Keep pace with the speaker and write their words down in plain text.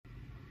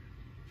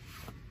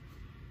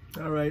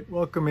All right,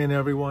 welcome in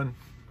everyone.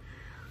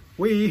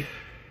 We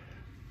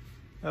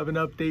have an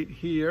update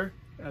here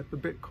at the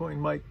Bitcoin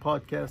Mike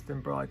podcast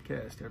and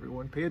broadcast.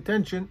 Everyone pay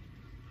attention.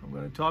 I'm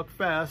going to talk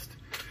fast.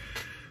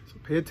 So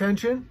pay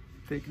attention,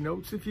 take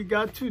notes if you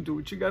got to, do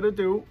what you got to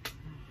do.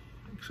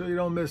 Make sure you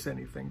don't miss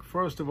anything.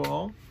 First of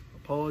all,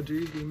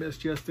 apologies, we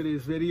missed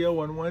yesterday's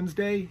video on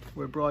Wednesday.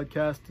 We're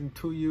broadcasting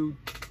to you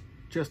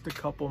just a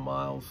couple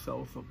miles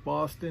south of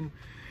Boston.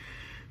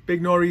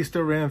 Big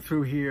nor'easter ran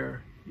through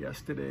here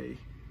yesterday.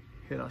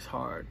 Hit us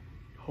hard.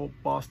 Whole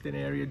Boston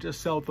area,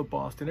 just south of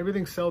Boston.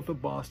 Everything south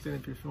of Boston,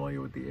 if you're familiar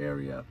with the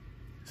area,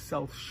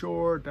 South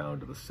Shore down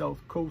to the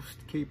South Coast,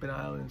 Cape and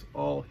Islands,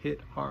 all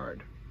hit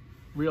hard,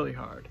 really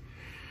hard.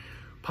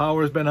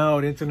 Power's been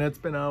out, internet's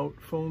been out,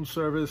 phone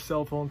service,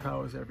 cell phone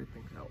towers,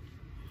 everything's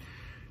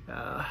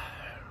out.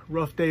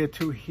 Rough day or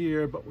two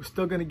here, but we're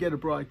still going to get a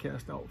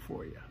broadcast out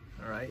for you.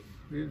 All right,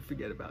 we didn't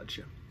forget about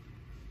you.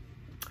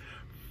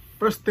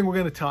 First thing we're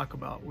going to talk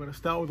about, we're going to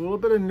start with a little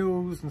bit of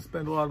news and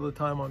spend a lot of the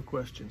time on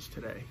questions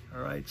today.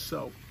 All right,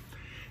 so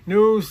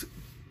news,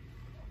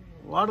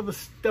 a lot of the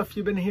stuff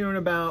you've been hearing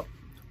about.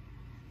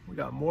 We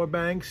got more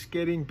banks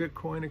getting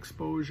Bitcoin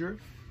exposure.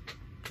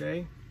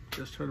 Okay,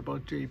 just heard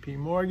about JP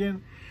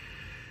Morgan.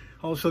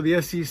 Also,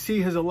 the SEC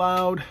has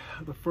allowed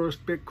the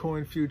first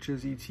Bitcoin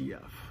futures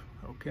ETF.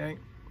 Okay,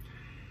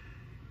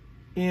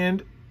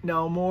 and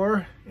now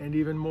more and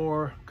even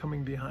more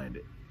coming behind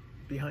it.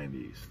 Behind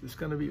these, there's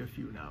going to be a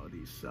few now.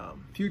 These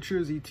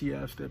futures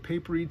ETFs, they're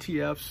paper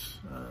ETFs.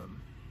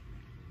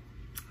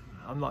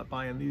 I'm not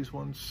buying these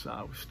ones.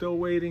 We're still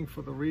waiting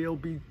for the real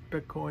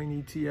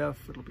Bitcoin ETF.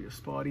 It'll be a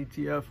spot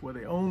ETF where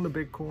they own the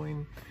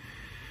Bitcoin.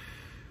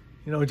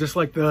 You know, just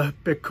like the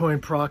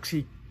Bitcoin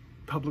proxy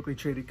publicly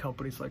traded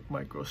companies like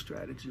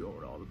MicroStrategy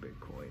own all the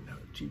Bitcoin,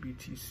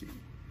 GBTC.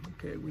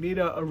 Okay, we need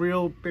a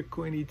real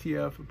Bitcoin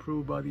ETF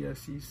approved by the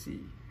SEC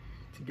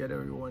to get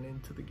everyone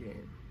into the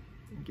game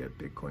and get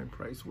Bitcoin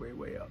price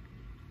way up.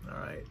 All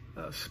right,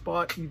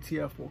 spot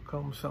ETF will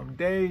come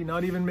someday.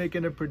 Not even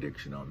making a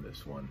prediction on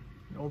this one.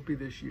 It won't be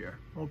this year.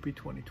 It won't be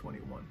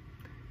 2021.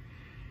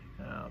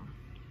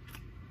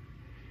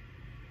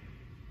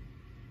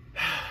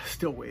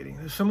 Still waiting.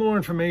 There's some more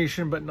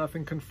information, but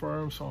nothing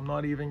confirmed, so I'm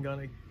not even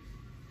gonna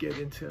get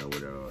into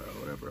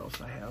whatever else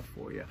I have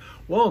for you.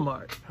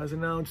 Walmart has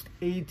announced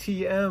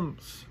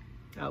ATMs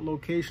at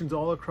locations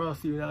all across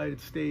the United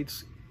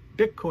States,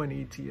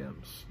 Bitcoin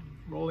ATMs.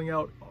 Rolling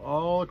out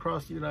all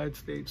across the United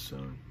States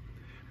soon.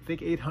 I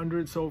think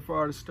 800 so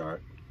far to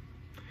start.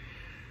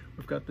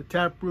 We've got the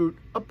Taproot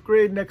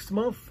upgrade next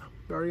month.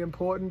 Very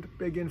important,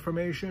 big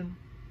information.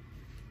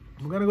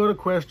 We're going to go to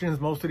questions.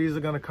 Most of these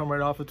are going to come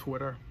right off of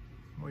Twitter.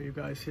 Well, you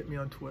guys hit me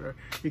on Twitter.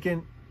 You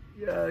can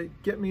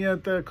get me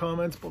at the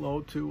comments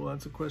below too. We'll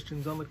answer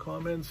questions on the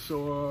comments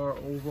or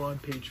over on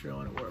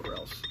Patreon or wherever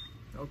else.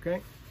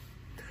 Okay?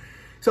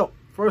 So,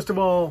 first of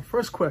all,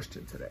 first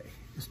question today.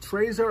 Is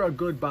Trezor a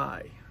good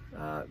buy?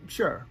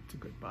 Sure, it's a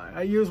good buy.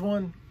 I use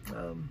one.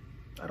 I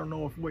don't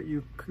know what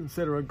you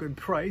consider a good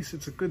price.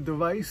 It's a good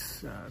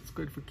device. It's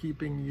good for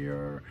keeping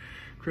your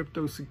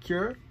crypto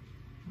secure.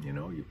 You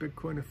know, your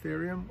Bitcoin,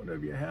 Ethereum,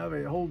 whatever you have.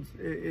 It holds.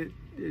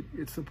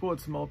 It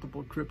supports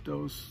multiple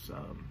cryptos.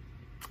 A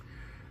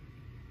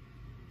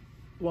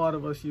lot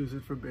of us use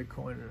it for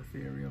Bitcoin and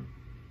Ethereum.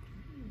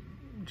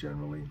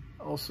 Generally,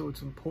 also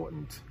it's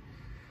important.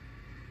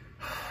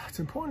 It's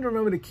important to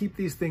remember to keep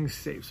these things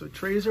safe. So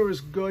Trezor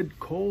is good.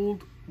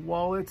 Cold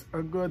wallets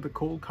are good. The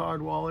cold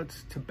card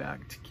wallets to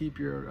keep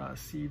your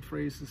seed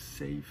phrases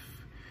safe.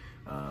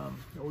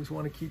 You always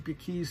want to keep your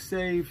keys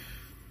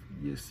safe,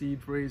 your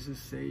seed phrases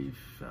safe.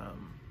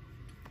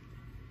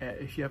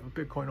 If you have a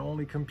Bitcoin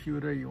only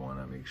computer, you want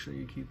to make sure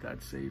you keep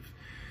that safe.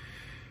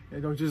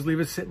 And don't just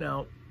leave it sitting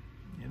out,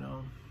 you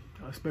know,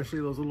 especially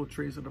those little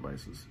Trezor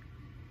devices.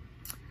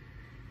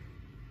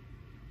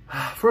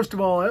 First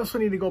of all, I also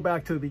need to go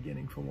back to the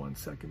beginning for 1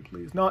 second,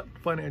 please. Not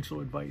financial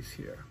advice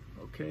here,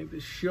 okay?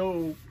 This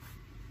show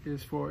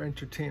is for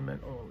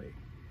entertainment only.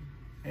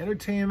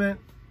 Entertainment,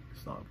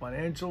 it's not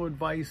financial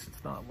advice,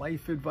 it's not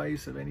life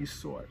advice of any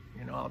sort.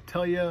 You know, I'll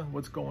tell you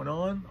what's going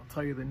on, I'll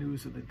tell you the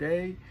news of the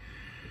day,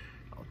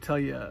 I'll tell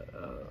you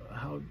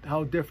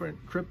how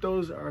different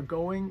cryptos are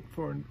going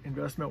for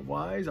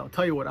investment-wise, I'll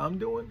tell you what I'm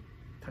doing,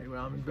 tell you what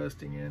I'm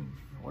investing in,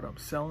 what I'm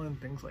selling,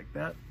 things like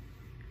that.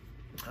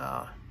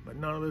 But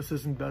none of this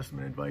is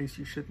investment advice.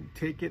 You shouldn't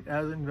take it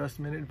as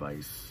investment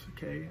advice,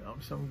 okay?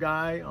 I'm some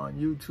guy on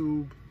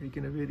YouTube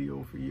making a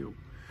video for you,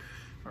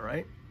 all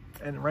right?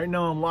 And right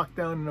now I'm locked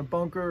down in a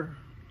bunker,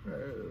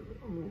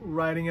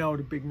 riding out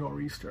a big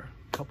nor'easter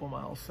a couple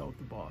miles south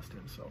of Boston.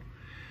 So,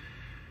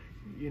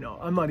 you know,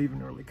 I'm not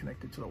even really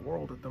connected to the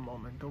world at the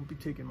moment. Don't be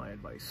taking my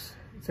advice.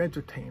 It's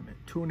entertainment.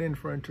 Tune in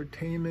for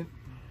entertainment.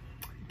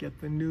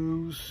 Get the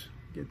news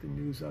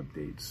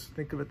updates.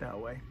 Think of it that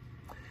way.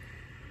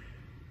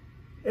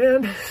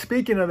 And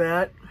speaking of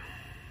that,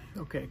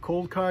 okay,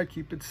 cold card,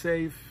 keep it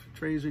safe.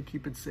 Trezor,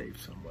 keep it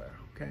safe somewhere,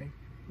 okay?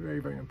 Very,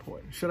 very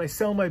important. Should I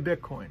sell my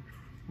Bitcoin?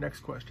 Next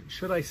question.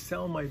 Should I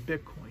sell my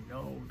Bitcoin?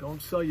 No,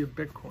 don't sell your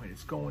Bitcoin.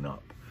 It's going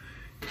up.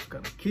 It's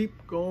going to keep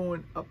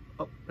going up,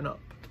 up, and up.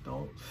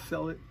 Don't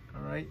sell it,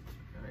 all right?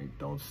 All right,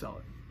 don't sell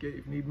it.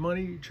 If you need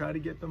money, try to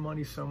get the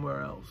money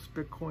somewhere else.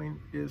 Bitcoin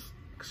is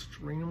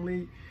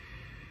extremely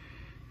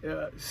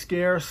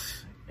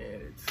scarce,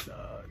 and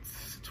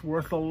it's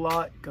worth a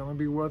lot, gonna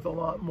be worth a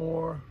lot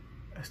more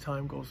as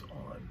time goes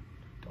on.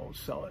 Don't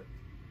sell it,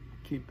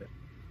 keep it,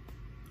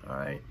 all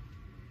right?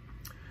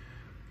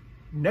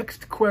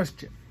 Next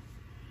question.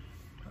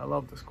 I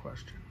love this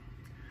question.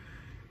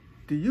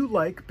 Do you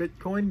like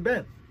Bitcoin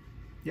Ben?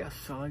 Yes,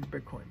 I like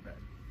Bitcoin Ben.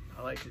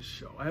 I like his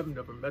show. I haven't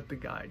ever met the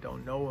guy,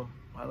 don't know him.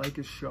 I like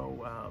his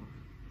show.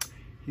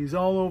 He's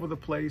all over the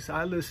place.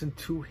 I listen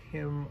to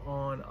him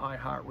on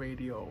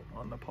iHeartRadio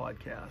on the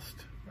podcast.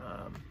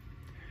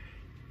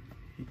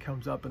 He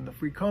comes up in the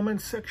free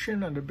comments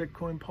section under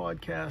Bitcoin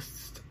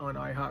podcasts on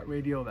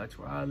iHeartRadio. That's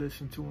where I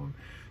listen to him.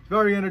 It's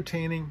very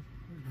entertaining,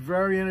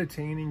 very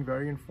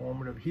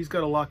informative. He's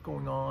got a lot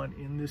going on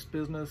in this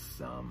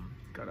business.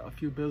 Got a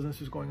few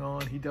businesses going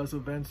on. He does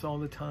events all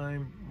the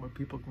time where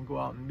people can go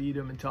out and meet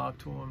him and talk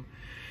to him.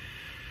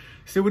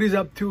 See what he's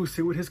up to,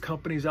 see what his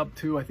company's up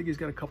to. I think he's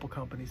got a couple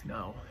companies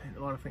now and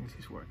a lot of things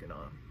he's working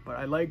on. But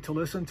I like to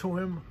listen to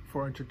him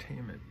for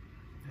entertainment.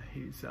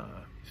 He's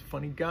a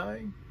funny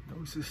guy,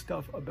 knows his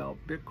stuff about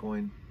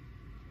Bitcoin,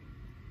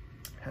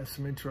 has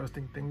some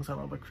interesting things on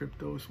other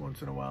cryptos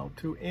once in a while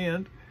too.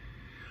 And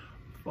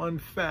fun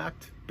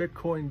fact,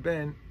 Bitcoin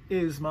Ben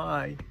is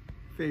my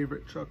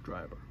favorite truck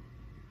driver.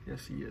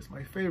 Yes, he is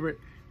my favorite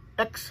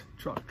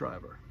ex-truck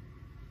driver.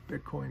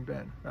 Bitcoin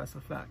Ben, that's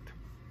a fact.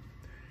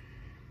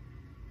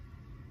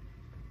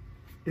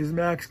 Is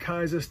Max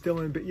Keiser still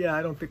in Bitcoin? Yeah,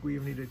 I don't think we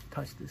even need to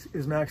touch this.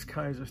 Is Max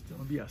Keiser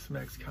still in? Yes,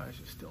 Max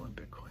Keiser still in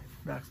Bitcoin.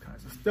 Max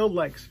Keiser still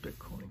likes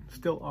Bitcoin,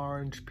 still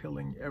orange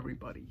pilling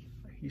everybody.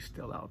 He's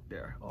still out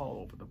there all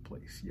over the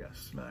place.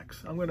 Yes,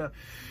 Max.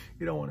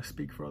 You don't want to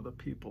speak for other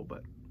people,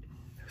 but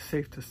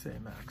safe to say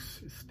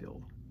Max is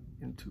still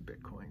into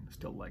Bitcoin,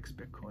 still likes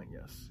Bitcoin.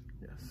 Yes,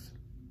 yes.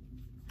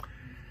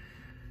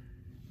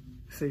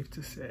 Safe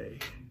to say.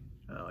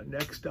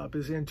 Next up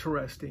is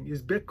interesting.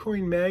 Is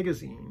Bitcoin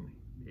Magazine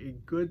a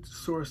good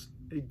source,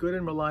 a good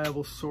and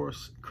reliable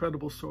source,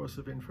 credible source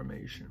of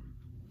information?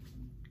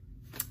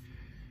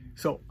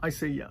 So I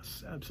say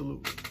yes,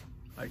 absolutely.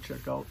 I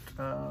check out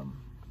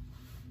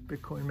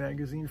Bitcoin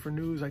Magazine for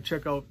news. I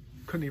check out,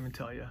 couldn't even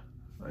tell you,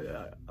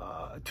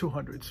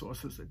 200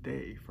 sources a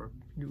day for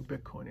new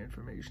Bitcoin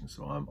information.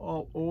 So I'm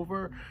all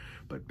over,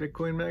 but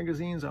Bitcoin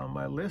Magazine's on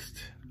my list.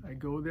 I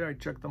go there, I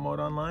check them out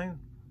online,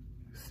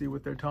 see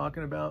what they're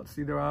talking about,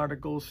 see their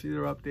articles, see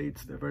their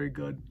updates. They're very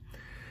good.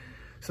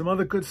 Some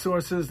other good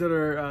sources that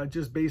are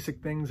just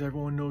basic things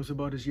everyone knows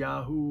about is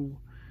Yahoo,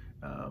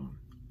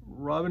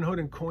 Robinhood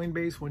and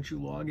Coinbase. Once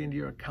you log into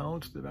your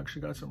accounts, they've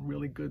actually got some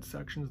really good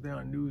sections there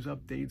on news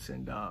updates,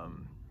 and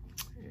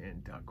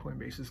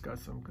Coinbase has got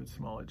some good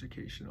small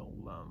educational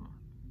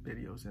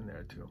videos in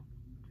there too,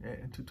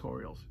 and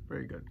tutorials.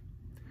 Very good.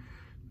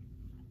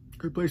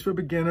 Good place for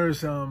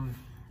beginners.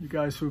 You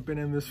guys who have been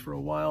in this for a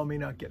while may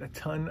not get a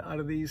ton out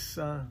of these,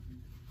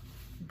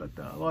 but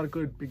a lot of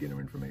good beginner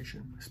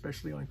information,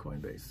 especially on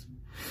Coinbase.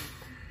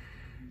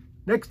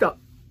 Next up,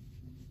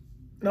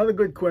 another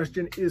good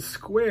question. Is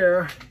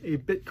Square a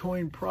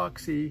Bitcoin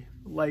proxy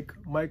like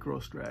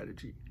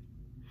MicroStrategy?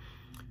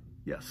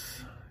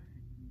 Yes.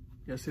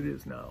 Yes, it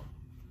is now,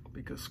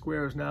 because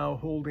Square is now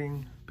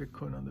holding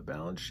Bitcoin on the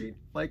balance sheet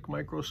like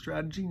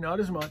MicroStrategy. Not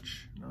as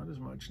much,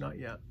 not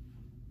yet.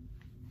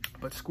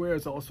 But Square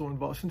is also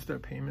involved, since their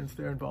payments,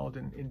 they're involved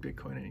in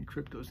Bitcoin and in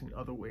cryptos in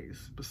other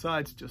ways,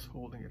 besides just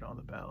holding it on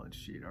the balance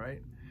sheet, all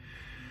right?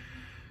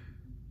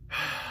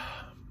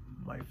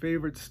 My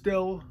favorite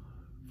still,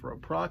 for a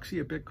proxy,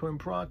 a Bitcoin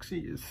proxy,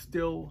 is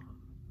still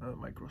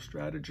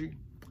MicroStrategy,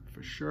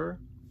 for sure.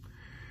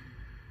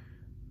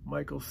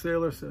 Michael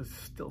Saylor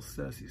still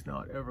says he's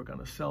not ever going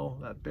to sell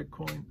that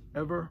Bitcoin,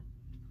 ever.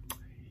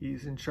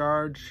 He's in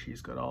charge.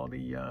 He's got all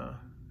the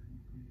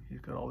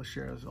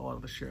shares, a lot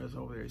of the shares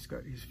over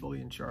there. He's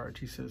fully in charge.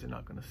 He says they're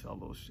not going to sell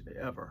those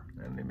ever,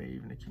 and they may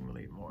even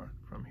accumulate more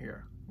from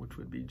here, which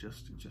would be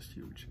just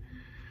huge.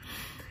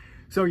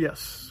 So yes,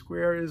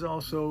 Square is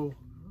also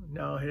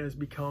now has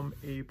become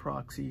a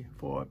proxy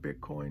for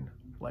Bitcoin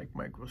like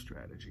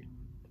MicroStrategy.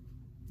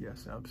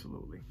 Yes,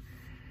 absolutely.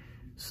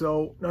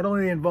 So not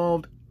only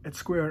involved at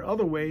Square in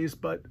other ways,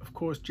 but of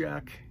course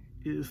Jack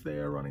is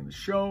there running the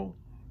show.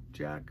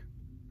 Jack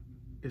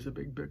is a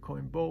big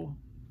Bitcoin bull.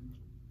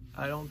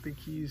 I don't think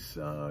he's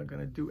going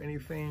to do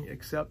anything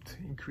except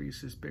increase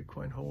his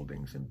Bitcoin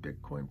holdings and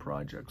Bitcoin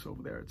projects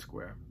over there at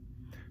Square.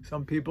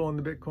 Some people in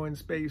the Bitcoin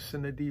space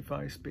and the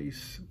DeFi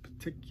space in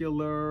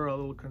particular are a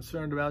little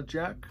concerned about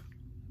Jack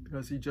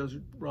because he just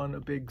run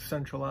a big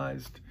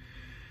centralized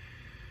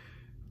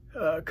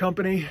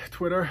company,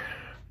 Twitter.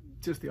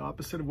 Just the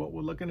opposite of what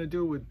we're looking to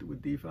do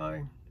with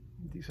DeFi,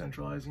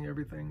 decentralizing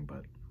everything.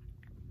 But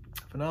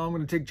for now, I'm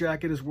going to take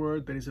Jack at his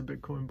word that he's a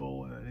Bitcoin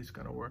bull and that he's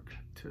going to work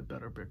to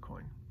better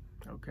Bitcoin.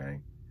 Okay.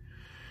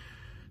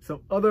 Some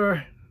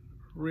other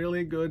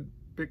really good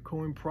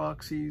Bitcoin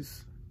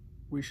proxies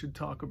we should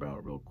talk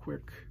about real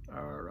quick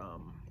are,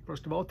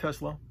 first of all,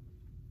 Tesla.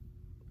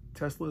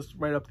 Tesla's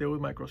right up there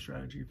with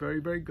MicroStrategy. Very,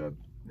 very good.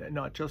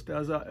 Not just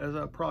as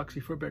a proxy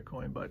for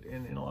Bitcoin, but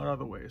in a lot of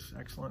other ways.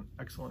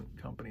 Excellent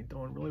company,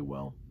 doing really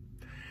well.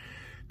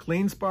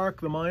 CleanSpark,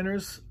 the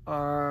miners,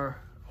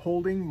 are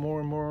holding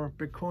more and more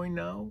Bitcoin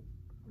now.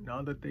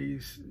 Now that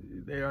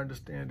they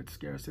understand its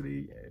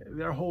scarcity,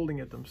 they're holding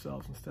it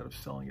themselves instead of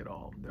selling it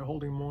all. They're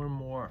holding more and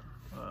more.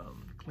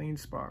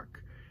 CleanSpark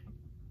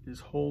is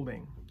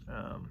holding.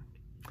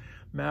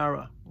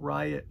 Mara,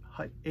 Riot,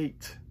 Hut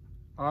 8,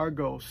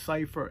 Argo,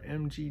 Cypher,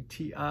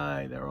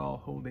 MGTI, they're all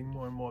holding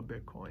more and more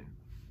Bitcoin,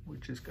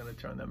 which is going to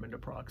turn them into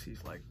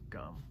proxies like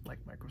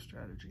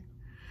MicroStrategy.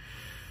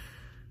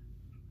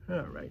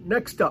 All right,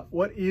 next up,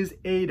 what is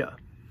ADA?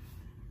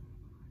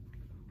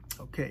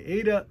 Okay,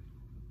 ADA,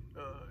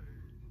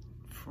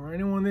 for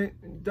anyone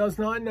that does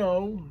not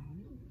know,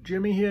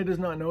 Jimmy here does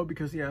not know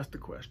because he asked the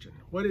question.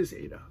 What is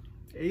ADA?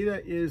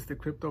 ADA is the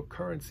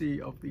cryptocurrency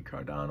of the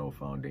Cardano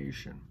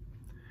Foundation.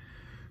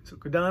 So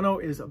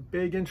Cardano is a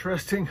big,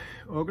 interesting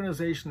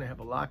organization. They have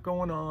a lot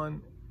going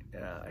on.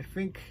 I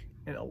think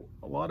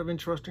a lot of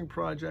interesting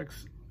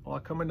projects, a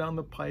lot coming down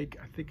the pike.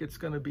 I think it's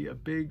going to be a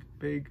big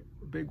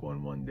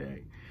one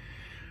day.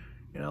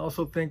 And I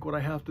also think what I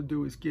have to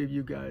do is give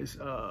you guys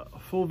a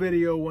full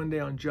video one day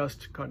on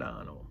just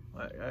Cardano.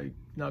 I'm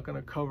not going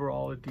to cover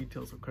all the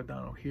details of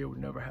Cardano here.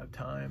 We'd never have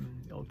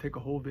time. It'll take a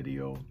whole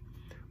video.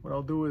 What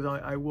I'll do is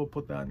I will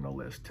put that in a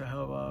list to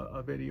have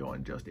a video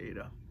on just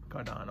ADA,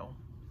 Cardano.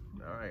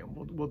 All right,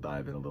 we'll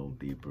dive in a little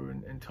deeper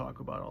and talk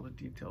about all the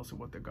details of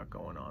what they've got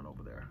going on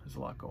over there. There's a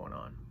lot going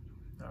on.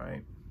 All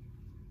right.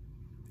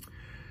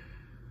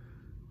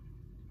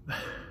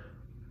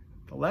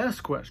 The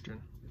last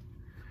question.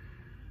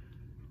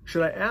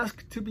 Should I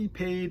ask to be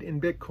paid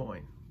in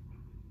Bitcoin?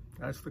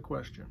 That's the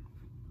question.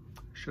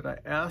 Should I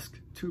ask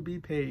to be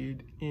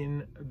paid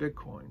in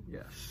Bitcoin?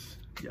 Yes.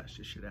 Yes,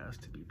 you should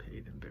ask to be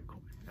paid in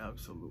Bitcoin.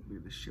 Absolutely.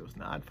 This show's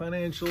not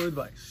financial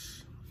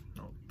advice.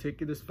 Don't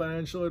take it as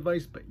financial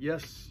advice, but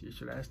yes, you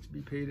should ask to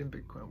be paid in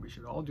Bitcoin. We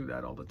should all do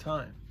that all the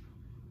time.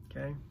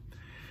 Okay?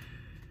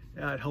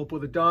 It'd help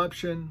with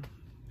adoption,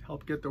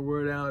 help get the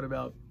word out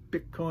about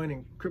Bitcoin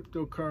and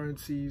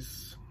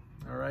cryptocurrencies.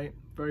 All right?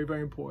 Very,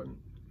 very important.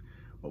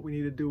 What we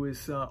need to do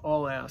is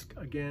all ask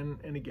again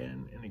and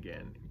again and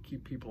again and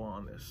keep people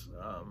on this.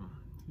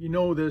 You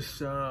know this,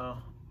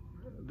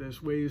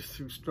 there's ways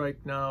to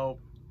Strike now,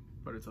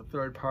 but it's a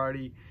third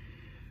party.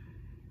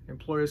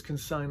 Employers can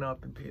sign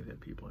up and pay their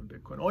people in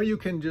Bitcoin. Or you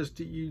can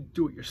you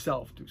do it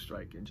yourself through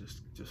Strike and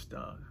just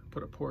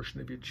put a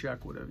portion of your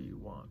check, whatever you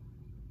want,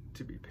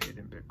 to be paid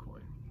in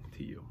Bitcoin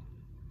to you.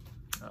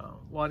 A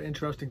lot of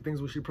interesting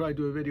things. We should probably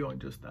do a video on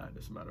just that,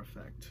 as a matter of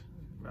fact.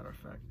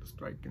 The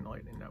Strike and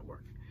Lightning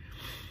Network.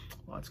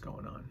 Lots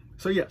going on.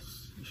 So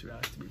yes, you should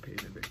ask to be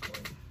paid in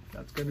Bitcoin.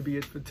 That's going to be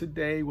it for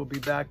today. We'll be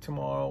back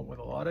tomorrow with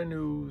a lot of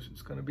news.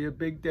 It's going to be a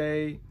big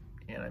day.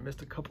 And I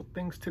missed a couple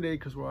things today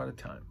because we're out of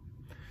time.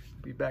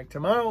 Be back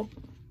tomorrow.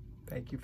 Thank you.